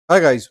Hi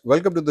guys,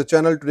 welcome to the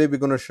channel. Today we're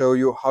going to show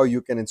you how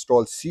you can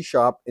install C#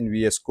 in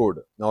VS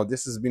Code. Now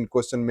this has been a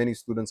question many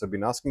students have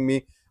been asking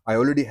me. I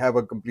already have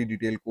a complete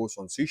detailed course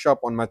on C#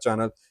 on my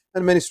channel,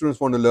 and many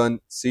students want to learn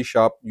C#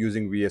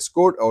 using VS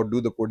Code or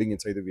do the coding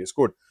inside the VS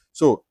Code.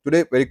 So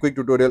today, very quick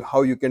tutorial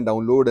how you can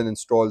download and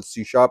install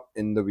C#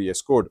 in the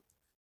VS Code.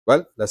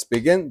 Well, let's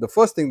begin. The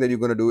first thing that you're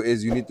going to do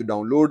is you need to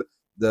download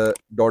the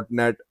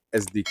 .NET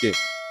SDK.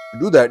 To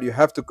do that, you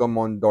have to come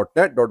on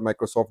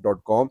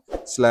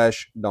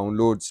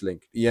 .net.microsoft.com/downloads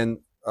link,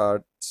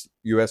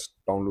 US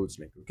downloads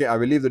link. Okay, I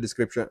will leave the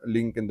description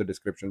link in the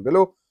description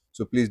below.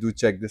 So please do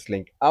check this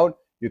link out.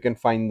 You can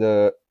find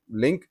the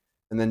link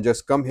and then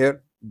just come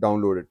here,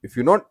 download it. If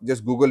you're not,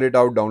 just Google it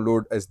out,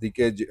 download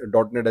SDK,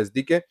 .NET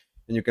SDK,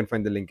 and you can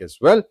find the link as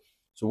well.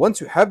 So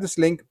once you have this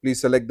link, please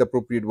select the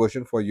appropriate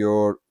version for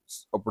your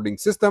operating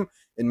system.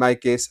 In my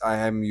case, I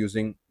am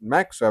using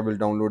Mac, so I will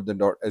download the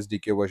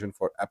 .SDK version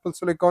for Apple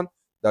Silicon.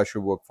 That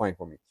should work fine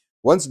for me.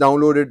 Once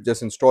downloaded,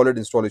 just install it.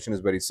 Installation is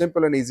very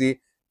simple and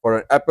easy. For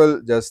an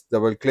Apple, just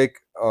double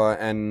click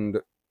and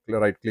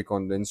right click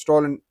on the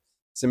install. And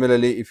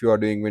similarly, if you are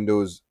doing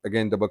Windows,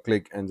 again double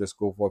click and just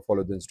go for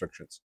follow the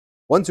instructions.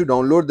 Once you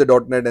download the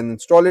 .NET and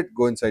install it,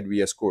 go inside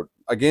VS Code.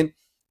 Again,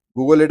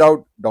 Google it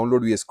out,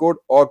 download VS Code,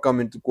 or come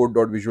into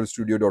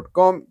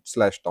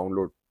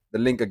code.visualstudio.com/download. The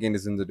link again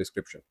is in the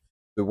description.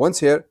 So once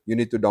here, you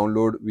need to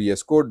download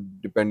VS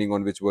Code depending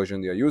on which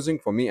version you are using.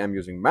 For me, I'm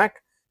using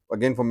Mac.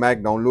 Again, for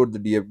Mac, download the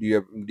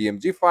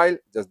DMG file,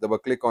 just double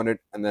click on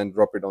it and then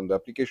drop it on the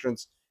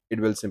applications. It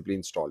will simply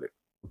install it.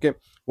 Okay.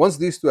 Once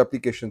these two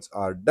applications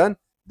are done,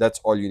 that's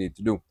all you need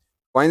to do.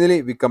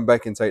 Finally, we come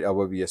back inside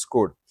our VS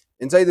Code.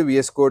 Inside the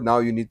VS Code, now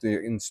you need to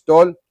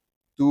install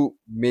two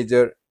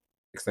major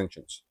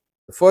extensions.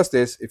 The first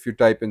is if you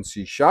type in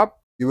C#,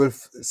 you will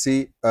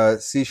see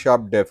C#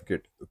 dev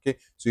kit. Okay,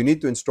 so you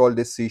need to install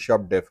this C#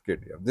 dev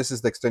kit. This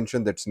is the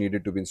extension that's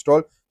needed to be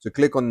installed. So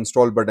click on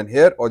install button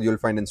here, or you'll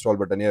find install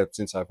button here.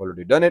 Since I've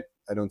already done it,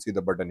 I don't see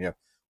the button here.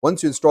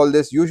 Once you install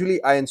this, usually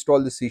I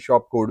install the C#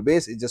 code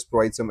base. It just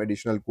provides some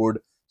additional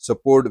code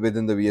support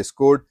within the VS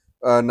Code.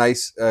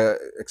 Nice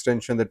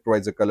extension that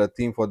provides a color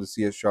theme for the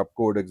C#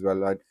 code as well.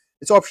 Right?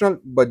 It's optional,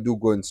 but do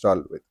go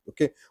install it.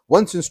 Okay.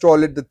 Once you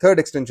install it, the third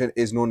extension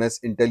is known as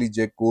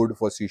IntelliJ Code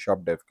for C#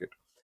 dev kit.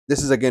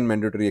 This is again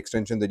mandatory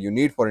extension that you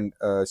need for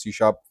C#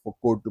 for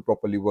code to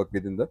properly work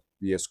within the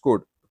VS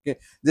Code. Okay,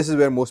 this is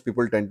where most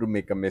people tend to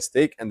make a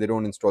mistake and they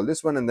don't install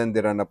this one, and then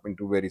they run up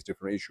into various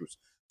different issues.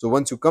 So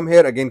once you come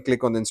here, again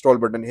click on the install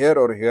button here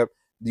or here,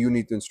 you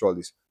need to install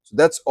this. So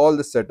that's all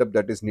the setup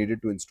that is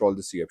needed to install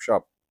the C#.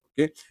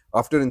 Okay,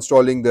 after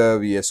installing the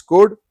VS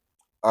Code,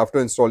 after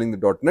installing the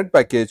 .NET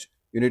package,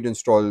 you need to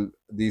install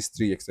these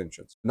three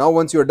extensions. Now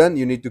once you're done,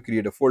 you need to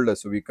create a folder.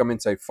 So we come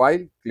inside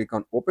file, click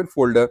on open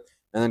folder,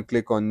 and then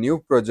click on new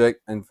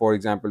project, and for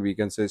example we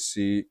can say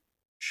C#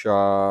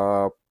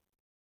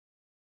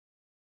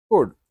 code.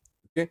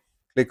 Okay,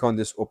 click on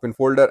this open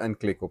folder and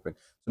click open.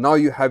 So now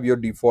you have your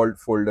default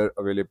folder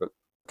available.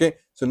 Okay,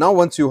 so now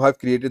once you have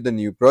created the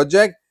new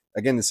project,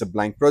 again it's a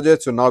blank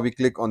project, so now we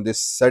click on this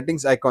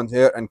settings icon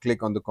here and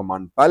click on the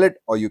command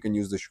palette, or you can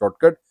use the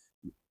shortcut.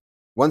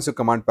 Once the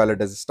command palette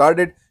has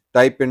started,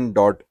 type in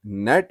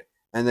 .NET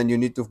and then you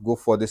need to go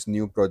for this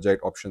new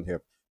project option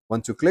here.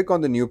 Once you click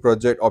on the new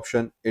project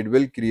option, it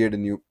will create a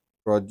new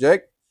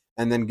project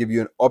and then give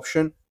you an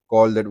option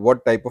called that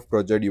what type of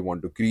project you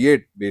want to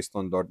create based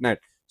on .NET.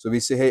 So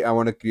we say, hey, I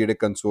want to create a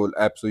console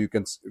app. So you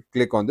can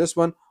click on this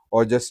one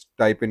or just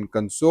type in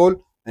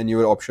console and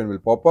your option will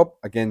pop up.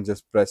 Again,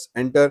 just press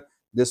enter.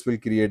 This will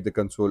create the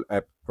console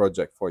app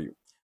project for you.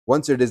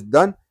 Once it is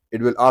done,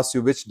 it will ask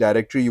you which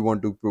directory you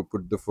want to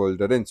put the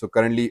folder in. So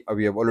currently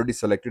we have already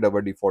selected our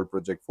default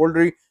project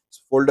folder,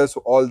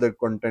 so all the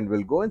content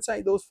will go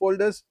inside those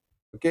folders.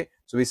 Okay,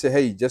 so we say,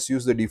 hey, just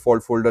use the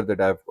default folder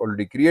that I've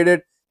already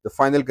created. The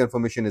final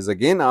confirmation is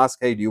again asked,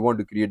 hey, do you want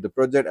to create the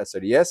project? I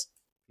said yes.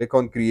 Click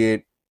on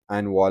create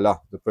and voila,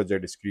 the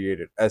project is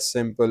created. As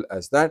simple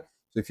as that.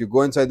 So if you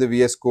go inside the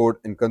VS Code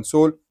in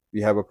console,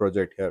 we have a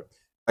project here.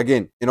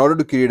 Again, in order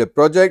to create a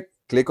project,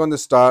 click on the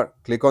star,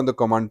 click on the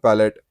command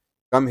palette,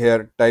 come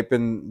here, type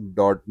in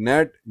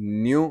 .NET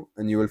new,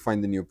 and you will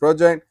find the new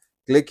project.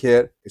 Click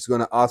here. It's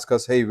going to ask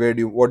us, hey,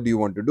 what do you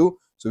want to do?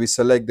 So we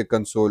select the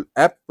console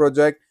app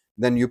project.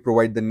 Then you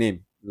provide the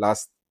name.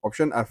 Last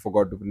option, I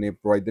forgot to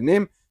provide the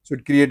name. So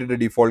it created a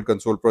default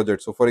console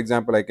project. So for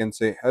example, I can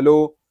say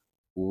hello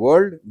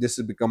world. This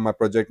will become my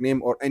project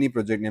name or any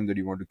project name that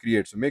you want to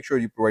create. So make sure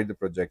you provide the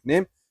project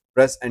name.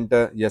 Press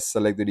enter. Yes,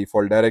 select the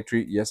default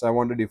directory. Yes, I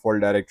want a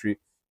default directory.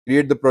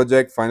 Create the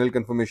project. Final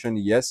confirmation.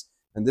 Yes.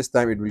 And this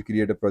time it will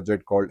create a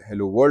project called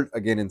hello world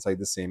again inside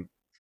the same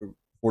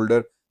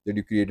folder that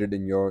you created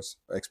in your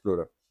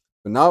Explorer.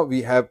 So now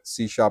we have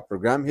C#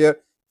 program here.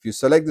 If you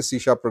select the C#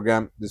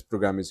 program, this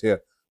program is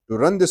here. To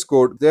run this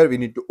code there, we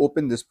need to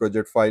open this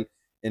project file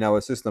in our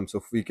system. So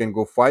we can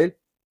go file,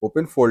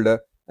 open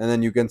folder, and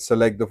then you can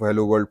select the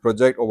hello world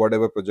project or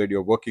whatever project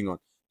you're working on.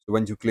 So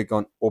once you click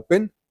on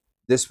open,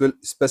 this will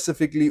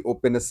specifically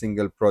open a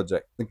single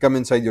project. Then come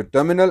inside your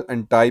terminal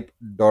and type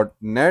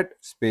 .NET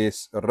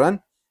space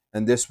run,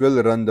 and this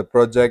will run the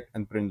project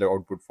and print the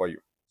output for you.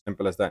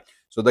 Simple as that.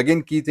 So the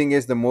again key thing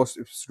is the most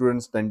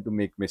students tend to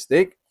make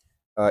mistake.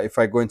 If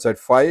I go inside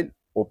file,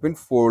 open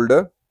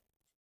folder,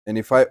 and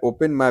if I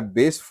open my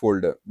base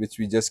folder which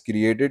we just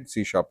created,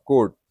 C#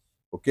 code,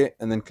 okay,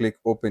 and then click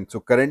open. So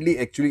currently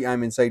actually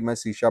I'm inside my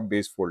C#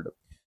 base folder.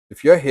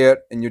 If you're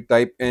here and you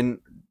type in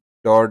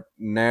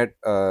 .NET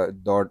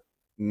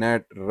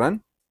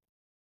run,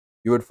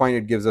 you would find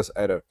it gives us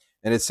error,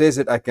 and it says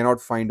that I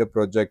cannot find a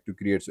project to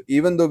create. So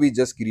even though we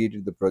just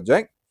created the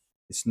project,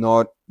 it's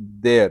not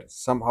there.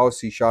 Somehow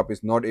C#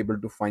 is not able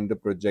to find the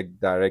project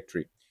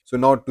directory. So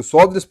now to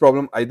solve this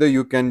problem, either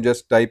you can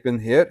just type in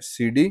here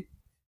cd,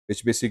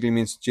 which basically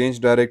means change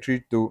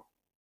directory to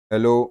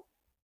hello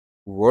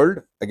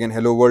world. Again,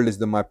 hello world is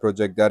the my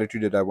project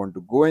directory that I want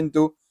to go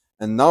into.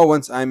 And now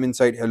once I'm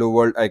inside hello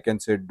world, I can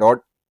say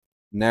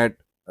 .NET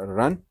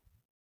run,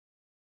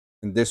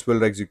 and this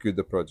will execute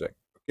the project.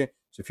 Okay,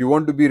 so if you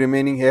want to be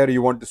remaining here,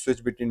 you want to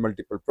switch between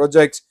multiple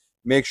projects,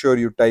 make sure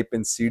you type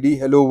in cd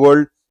hello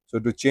world, so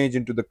to change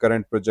into the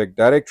current project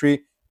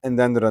directory, and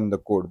then run the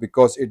code,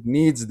 because it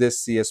needs this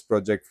cs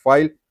project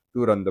file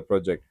to run the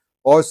project.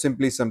 Or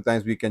simply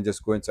sometimes we can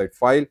just go inside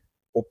file,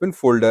 open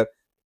folder,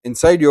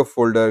 inside your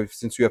folder,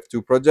 since you have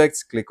two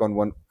projects, click on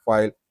one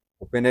file,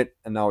 open it,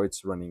 and now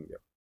it's running there.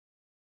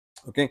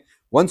 Okay,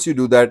 once you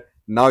do that,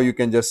 now you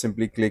can just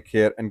simply click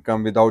here and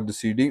come without the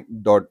cd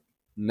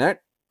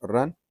 .NET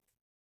run.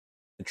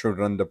 It should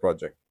run the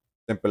project.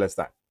 Simple as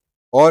that.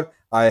 Or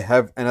I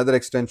have another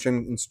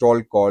extension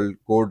installed called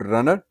code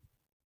runner.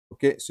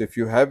 Okay, so if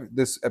you have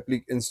this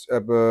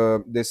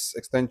this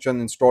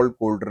extension installed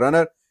code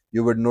runner,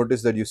 you would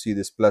notice that you see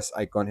this plus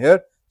icon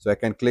here. So I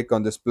can click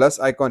on this plus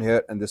icon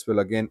here, and this will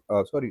again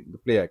the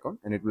play icon,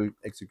 and it will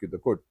execute the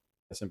code.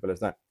 As simple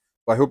as that.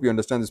 So I hope you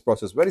understand this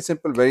process. Very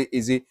simple, very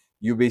easy.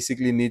 You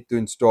basically need to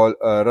install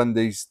run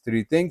these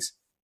three things.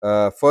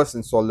 First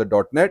install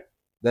the .NET,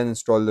 then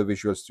install the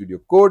Visual Studio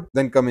Code,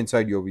 then come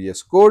inside your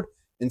VS Code.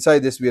 Inside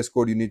this VS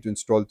Code, you need to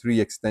install three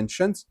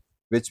extensions,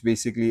 which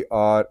basically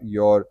are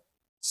your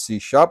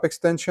C#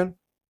 extension,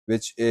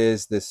 which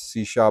is this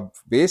C#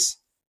 base,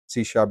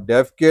 C#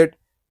 dev kit,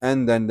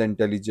 and then the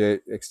IntelliJ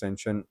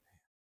extension.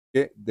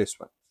 Okay, this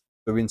one.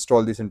 So we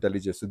install this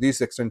IntelliJ. So these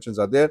extensions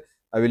are there.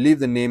 I will leave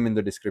the name in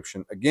the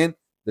description. Again,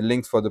 the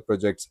links for the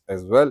projects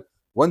as well.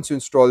 Once you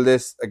install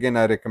this, again,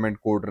 I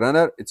recommend Code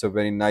Runner. It's a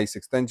very nice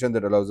extension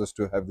that allows us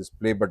to have this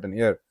play button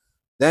here.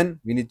 Then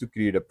we need to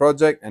create a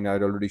project, and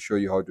I'll already show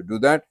you how to do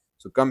that.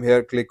 So come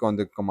here, click on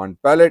the command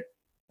palette,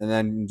 and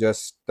then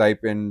just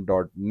type in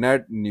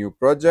 .NET new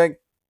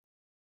project.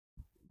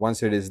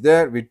 Once it is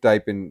there, we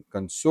type in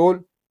console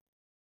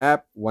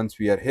app. Once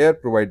we are here,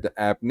 provide the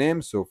app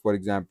name. So for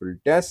example,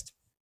 test,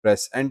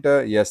 press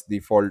enter. Yes,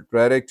 default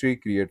directory,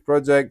 create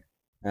project,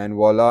 and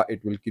voila,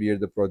 it will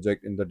create the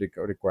project in the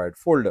required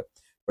folder.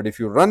 But if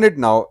you run it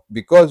now,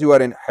 because you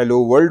are in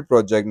hello world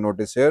project,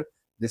 notice here,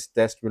 this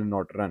test will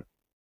not run.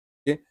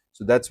 Okay,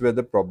 so that's where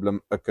the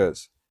problem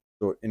occurs.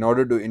 So in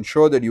order to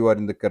ensure that you are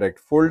in the correct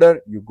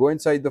folder, you go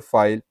inside the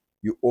file,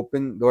 you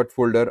open that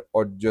folder,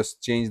 or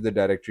just change the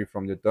directory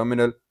from the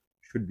terminal.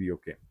 Should be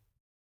okay.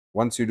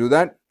 Once you do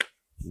that,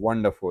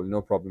 wonderful,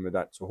 no problem with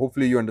that. So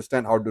hopefully you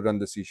understand how to run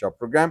the C#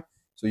 program.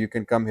 So you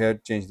can come here,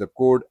 change the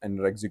code,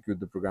 and execute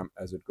the program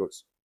as it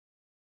goes.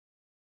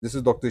 This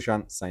is Dr.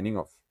 Shan signing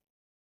off.